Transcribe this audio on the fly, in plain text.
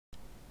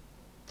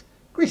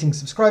Greetings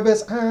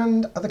subscribers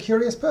and other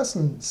curious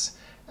persons,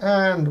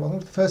 and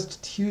welcome to the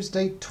first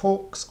Tuesday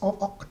Talks of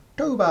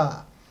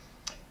October.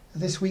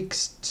 This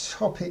week's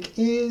topic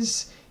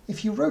is,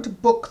 if you wrote a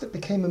book that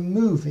became a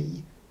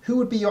movie, who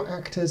would be your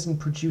actors and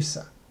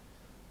producer?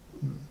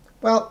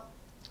 Well,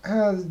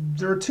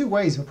 there are two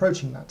ways of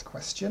approaching that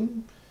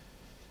question.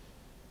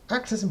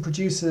 Actors and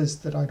producers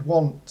that I'd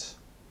want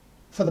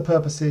for the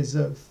purposes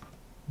of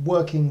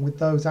working with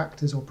those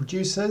actors or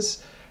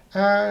producers.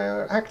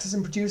 Actors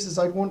and producers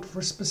I'd want for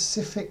a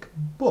specific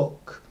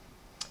book.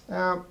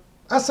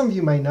 As some of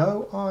you may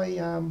know, I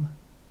am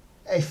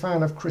a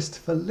fan of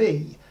Christopher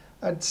Lee,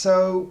 and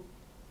so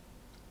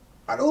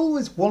I'd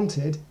always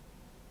wanted,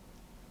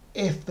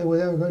 if there was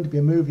ever going to be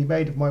a movie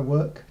made of my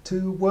work,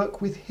 to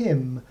work with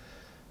him.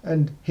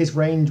 And his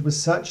range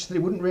was such that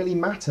it wouldn't really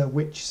matter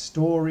which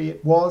story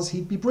it was,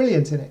 he'd be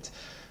brilliant in it.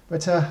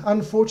 But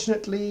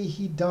unfortunately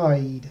he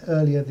died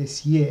earlier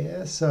this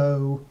year,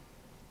 so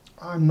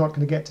I'm not going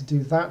to get to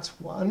do that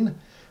one.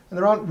 And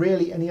there aren't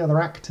really any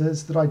other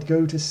actors that I'd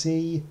go to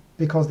see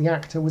because the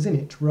actor was in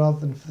it rather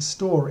than for the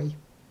story.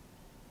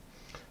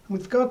 And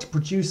with regard to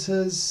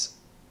producers,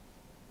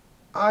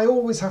 I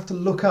always have to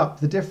look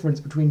up the difference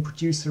between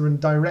producer and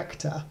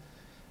director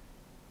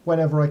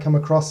whenever I come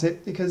across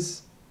it,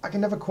 because I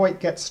can never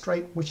quite get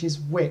straight which is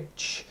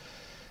which.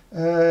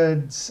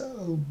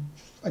 So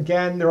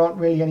again, there aren't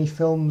really any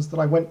films that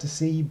I went to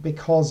see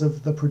because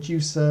of the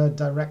producer,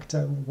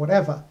 director,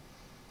 whatever.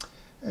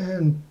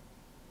 And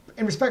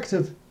in respect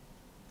of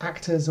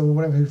actors or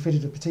whatever who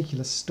fitted a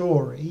particular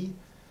story,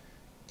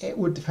 it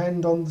would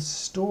depend on the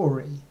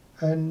story.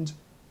 And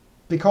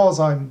because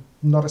I'm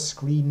not a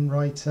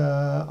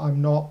screenwriter,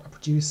 I'm not a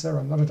producer,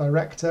 I'm not a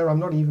director, I'm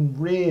not even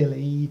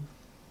really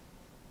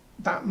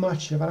that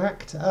much of an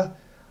actor,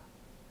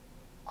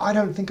 I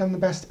don't think I'm the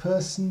best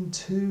person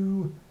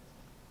to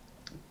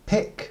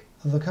pick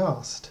the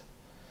cast.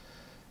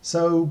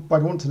 So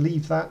I'd want to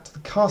leave that to the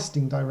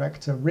casting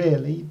director,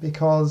 really,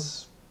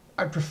 because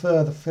I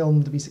prefer the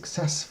film to be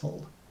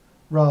successful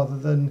rather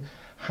than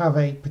have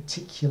a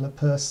particular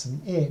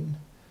person in.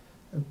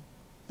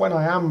 When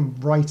I am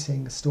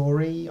writing a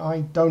story,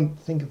 I don't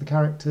think of the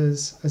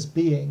characters as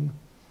being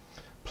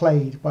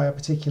played by a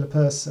particular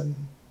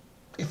person.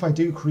 If I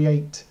do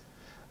create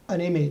an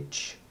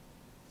image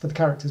for the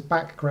character's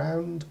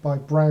background by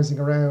browsing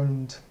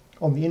around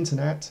on the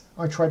internet,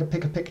 I try to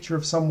pick a picture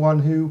of someone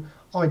who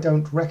I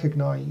don't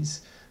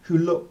recognise, who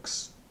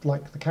looks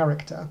like the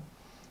character.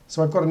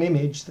 So I've got an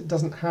image that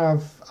doesn't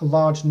have a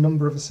large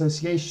number of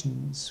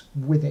associations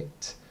with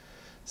it.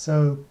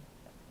 So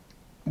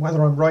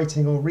whether I'm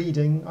writing or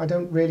reading, I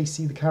don't really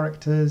see the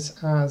characters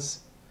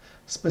as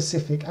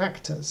specific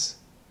actors.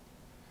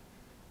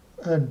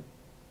 And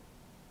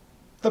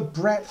the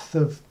breadth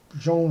of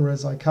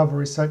genres I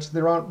cover is such that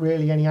there aren't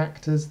really any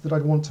actors that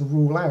I'd want to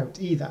rule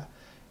out either.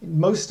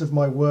 Most of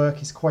my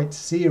work is quite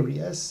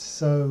serious,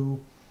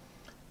 so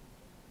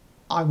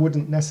I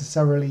wouldn't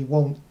necessarily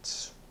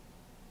want,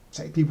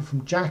 say, people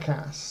from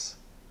Jackass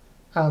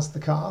as the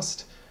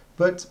cast,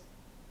 but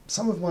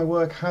some of my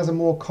work has a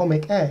more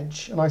comic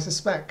edge, and I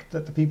suspect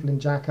that the people in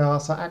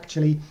Jackass are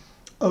actually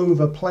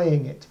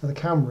overplaying it for the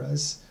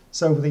cameras,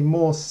 so with a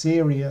more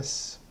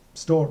serious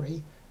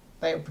story,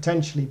 they would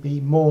potentially be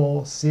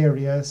more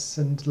serious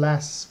and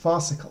less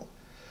farcical.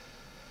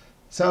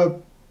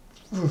 So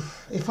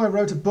if I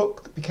wrote a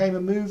book that became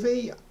a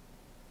movie,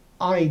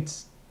 I'd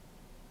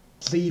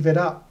leave it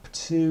up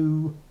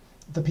to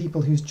the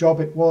people whose job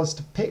it was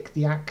to pick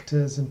the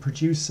actors and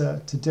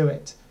producer to do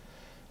it.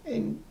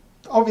 And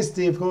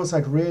obviously, of course,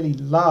 I'd really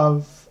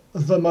love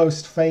the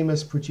most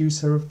famous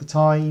producer of the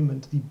time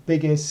and the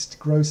biggest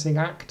grossing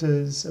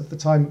actors of the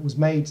time it was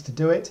made to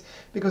do it,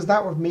 because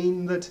that would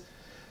mean that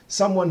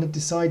someone had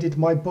decided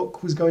my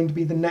book was going to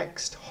be the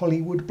next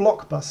Hollywood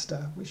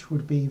blockbuster, which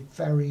would be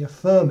very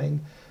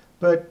affirming.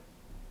 But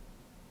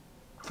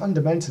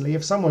fundamentally,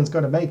 if someone's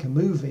going to make a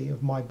movie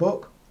of my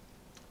book,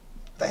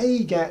 they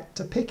get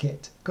to pick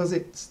it, because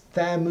it's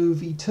their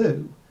movie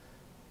too.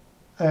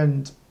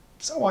 And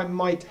so I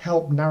might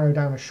help narrow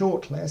down a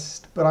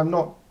shortlist, but I'm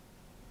not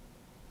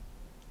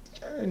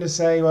going to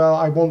say, well,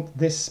 I want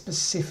this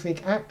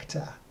specific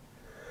actor.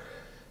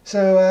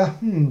 So,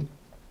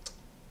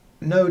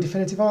 no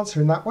definitive answer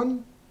in that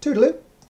one. Toodaloo.